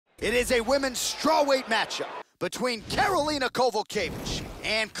It is a women's strawweight matchup between Karolina Kowalkiewicz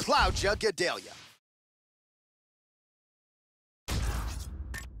and Claudia Gadelha.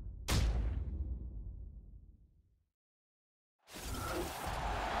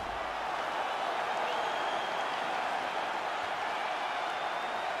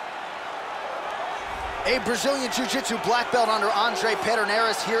 A Brazilian Jiu-Jitsu black belt under Andre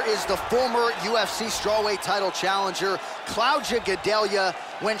Pederneiras. Here is the former UFC strawweight title challenger, Claudia Gadelha.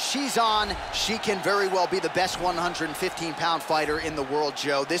 When she's on, she can very well be the best 115-pound fighter in the world,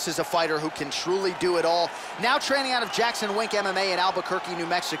 Joe. This is a fighter who can truly do it all. Now training out of Jackson Wink MMA in Albuquerque, New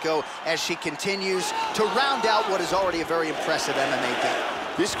Mexico, as she continues to round out what is already a very impressive MMA game.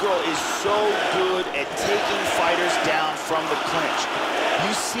 This girl is so good at taking fighters down from the clinch.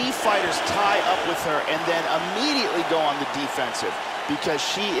 You see fighters tie up with her and then immediately go on the defensive because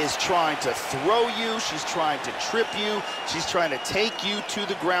she is trying to throw you, she's trying to trip you, she's trying to take you to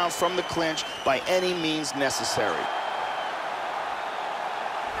the ground from the clinch by any means necessary.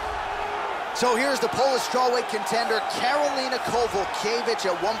 So here's the Polish strawweight contender, Karolina Kowalkiewicz.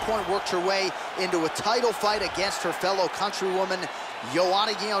 At one point worked her way into a title fight against her fellow countrywoman,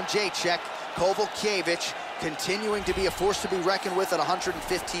 Joanna Jędrzejczyk. Kowalkiewicz continuing to be a force to be reckoned with at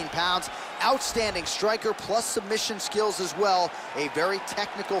 115 pounds. Outstanding striker plus submission skills as well. A very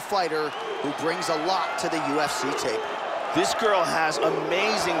technical fighter who brings a lot to the UFC table. This girl has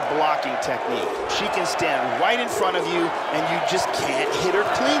amazing blocking technique. She can stand right in front of you and you just can't hit her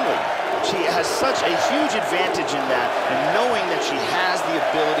cleanly. She has such a huge advantage in that, and knowing that she has the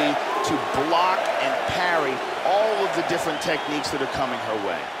ability to block and parry all of the different techniques that are coming her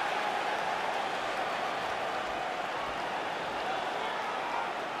way.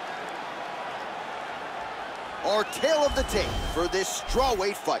 Our tale of the tape for this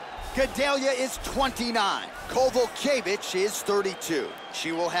strawweight fight. Gadelha is 29. Kowalkiewicz is 32.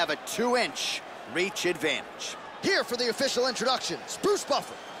 She will have a 2-inch reach advantage. Here for the official introductions, Bruce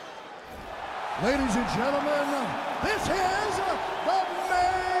Buffer. Ladies and gentlemen, this is the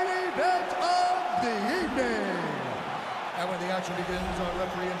main event of the evening. And when the action begins, our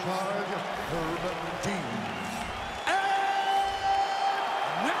referee in charge, Herb Dean. And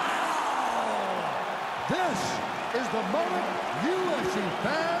now, this is the moment UFC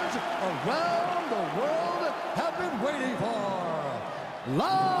fans around the world have been waiting for.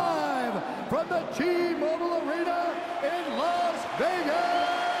 Live from the T-Mobile Arena in Las Vegas.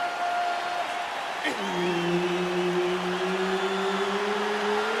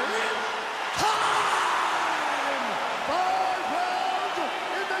 Time! 5 rounds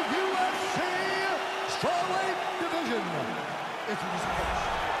in the UFC strawweight division. It's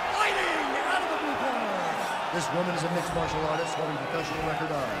fighting out of the blue corner. This woman is a mixed martial artist holding a professional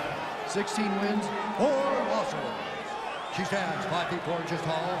record of 16 wins, 4 losses. She stands 5 feet 4 inches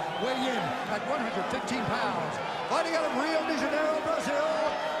tall, weighing in at 115 pounds. Fighting out of Rio de Janeiro, Brazil,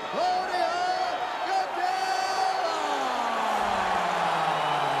 Claudia Gadelha.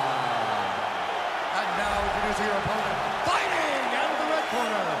 And now introducing her opponent, fighting out of the red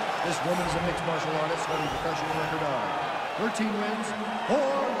corner. This woman is a mixed martial artist holding a professional record of 13 wins, 4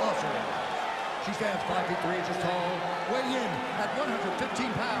 losses. She stands 5 feet 3 inches tall, weighing in at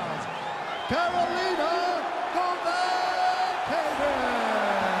 115 pounds. Karolina Kowalkiewicz.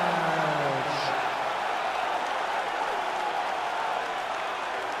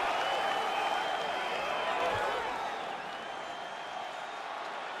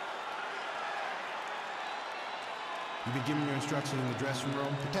 You've been given your instructions in the dressing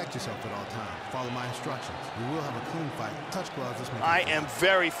room. Protect yourself at all times. Follow my instructions. We will have a clean fight. Touch gloves. Let's make it. I am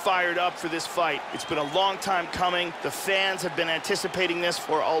very fired up for this fight. It's been a long time coming. The fans have been anticipating this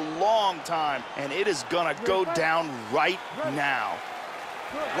for a long time, and it is gonna go down right now.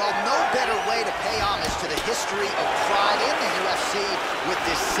 Well, no better way to pay homage to the history of pride in the UFC with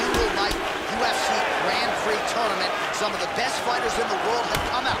this single night UFC Grand Prix tournament. Some of the best fighters in the world have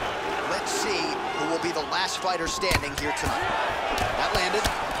come out. Let's see who will be the last fighter standing here tonight. That landed.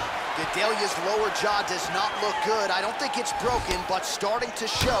 Gadelha's lower jaw does not look good. I don't think it's broken, but starting to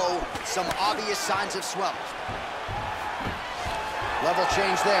show some obvious signs of swelling. Level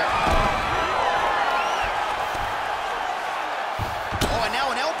change there. Oh, and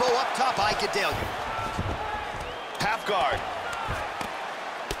now an elbow up top by Gadelha. Half guard.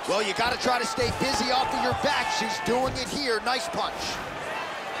 Well, you got to try to stay busy off of your back. She's doing it here. Nice punch.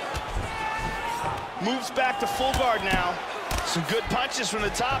 Moves back to full guard now. Some good punches from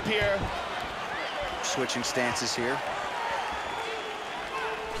the top here. Switching stances here.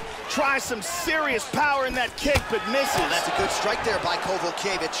 Tries some serious power in that kick, but misses. Oh, that's a good strike there by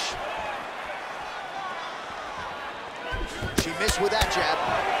Kowalkiewicz. She missed with that jab.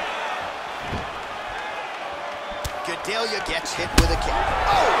 Gadelha gets hit with a kick.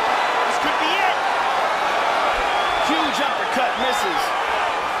 Oh! This could be it. Huge uppercut misses.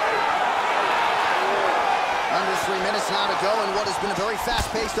 Under 3 minutes now to go in what has been a very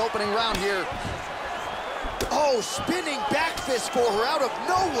fast-paced opening round here. Oh, spinning back fist for her out of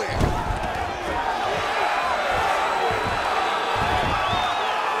nowhere.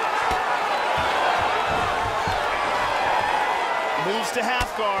 Moves to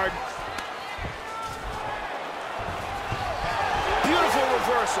half guard. Beautiful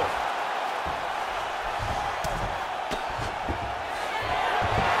reversal.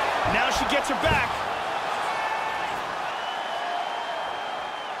 Now she gets her back.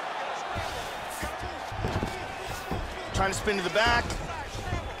 Trying to spin to the back.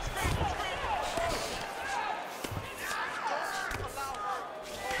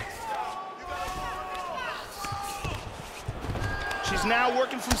 She's now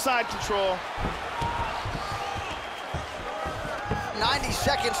working from side control. 90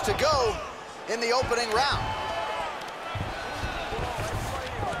 seconds to go in the opening round.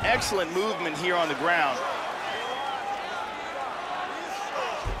 Excellent movement here on the ground.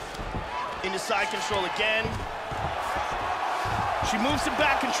 Into side control again. She moves to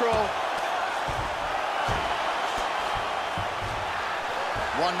back control.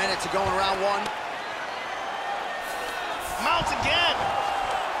 1 minute to go in round one. Mounts again.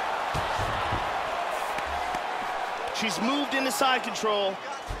 She's moved into side control.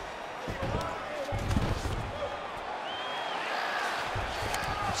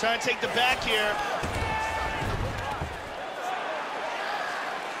 Trying to take the back here.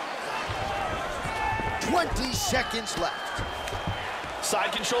 "20 seconds left.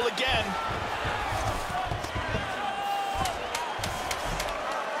 Side control again.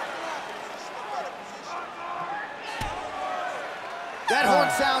 That horn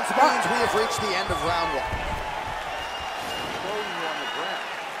sounds means we have reached the end of round one. Throwing you on the ground.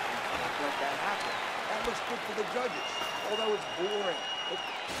 Let that happen. That looks good for the judges, although it's boring.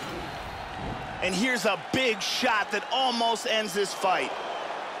 And here's a big shot that almost ends this fight.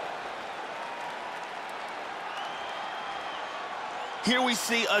 Here we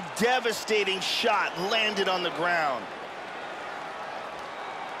see a devastating shot landed on the ground.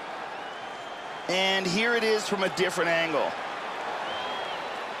 And here it is from a different angle.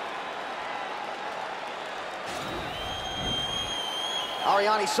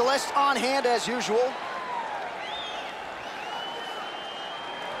 Ariane Celeste on hand as usual.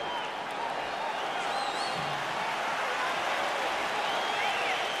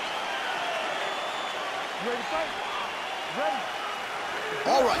 Ready to fight? Ready.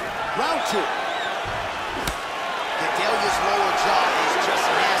 All right, round two. Gadelha's lower jaw is just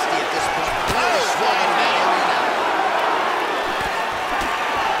nasty at this point. Really swollen in that area now.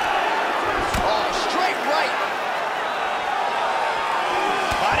 Oh, straight right.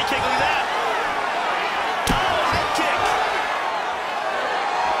 Body kick, look at that. Oh, head kick.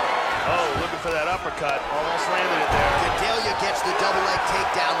 Oh, looking for that uppercut. Almost landed it there. Gadelha gets the double leg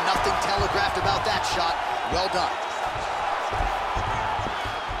takedown. Nothing telegraphed about that shot. Well done.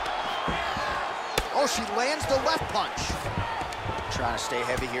 Oh, she lands the left punch. Trying to stay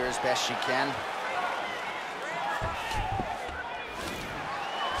heavy here as best she can.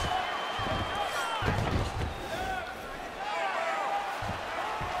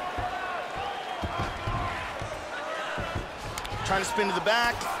 Trying to spin to the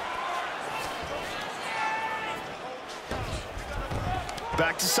back.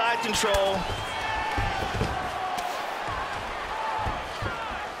 Back to side control.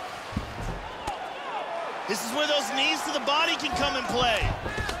 This is where those knees to the body can come and play.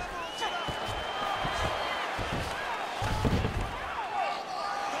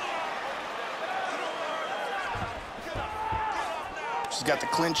 She's got the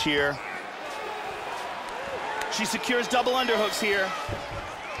clinch here. She secures double underhooks here.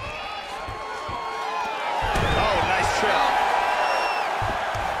 Oh, nice trip.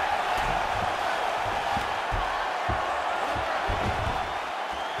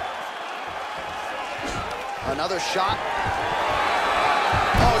 Another shot.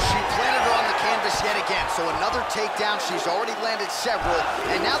 Oh, she planted her on the canvas yet again. So another takedown. She's already landed several.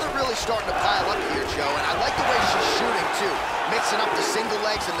 And now they're really starting to pile up here, Joe. And I like the way she's shooting, too. Mixing up the single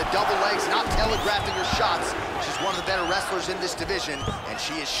legs and the double legs, not telegraphing her shots. She's one of the better wrestlers in this division. And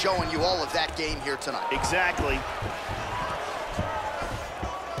she is showing you all of that game here tonight. Exactly.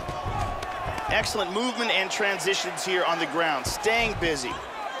 Excellent movement and transitions here on the ground. Staying busy.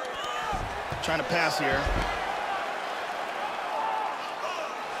 Trying to pass here.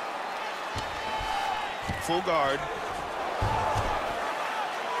 Full guard.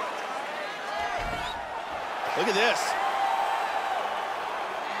 Look at this.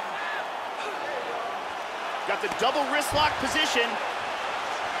 Got the double wrist lock position.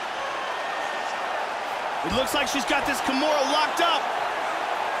 It looks like she's got this Kimura locked up.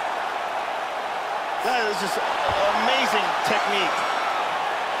 That is just amazing technique.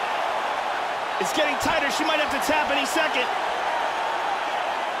 It's getting tighter. She might have to tap any second.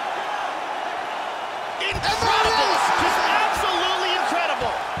 Incredible! Just absolutely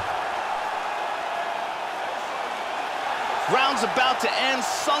incredible. Round's about to end,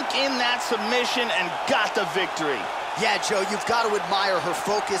 sunk in that submission and got the victory. Yeah, Joe, you've got to admire her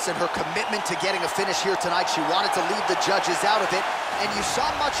focus and her commitment to getting a finish here tonight. She wanted to leave the judges out of it, and you saw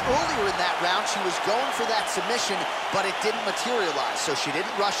much earlier in that round. She was going for that submission, but it didn't materialize, so she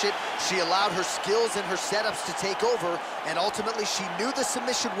didn't rush it. She allowed her skills and her setups to take over, and ultimately she knew the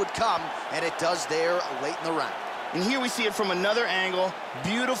submission would come, and it does there late in the round. And here we see it from another angle.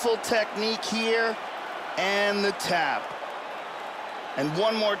 Beautiful technique here, and the tap. And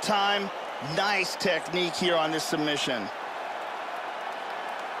one more time. Nice technique here on this submission.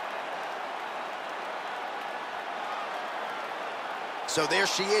 So there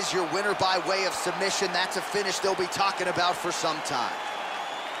she is, your winner by way of submission. That's a finish they'll be talking about for some time.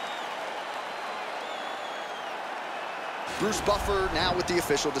 Bruce Buffer now with the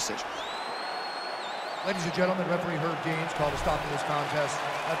official decision. Ladies and gentlemen, referee Herb Deans called a stop to this contest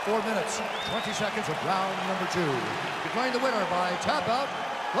at 4 minutes, 20 seconds of round number 2. Declaring the winner by tap out,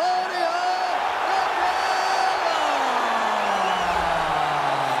 Karolina.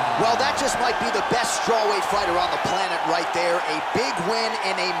 Well, that just might be the best strawweight fighter on the planet right there. A big win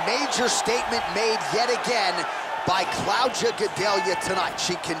and a major statement made yet again by Claudia Gadelha tonight.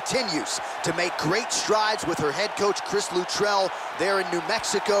 She continues to make great strides with her head coach, Chris Luttrell, there in New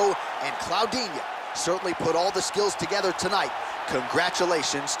Mexico. And Claudinha certainly put all the skills together tonight.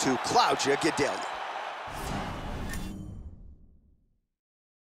 Congratulations to Claudia Gadelha.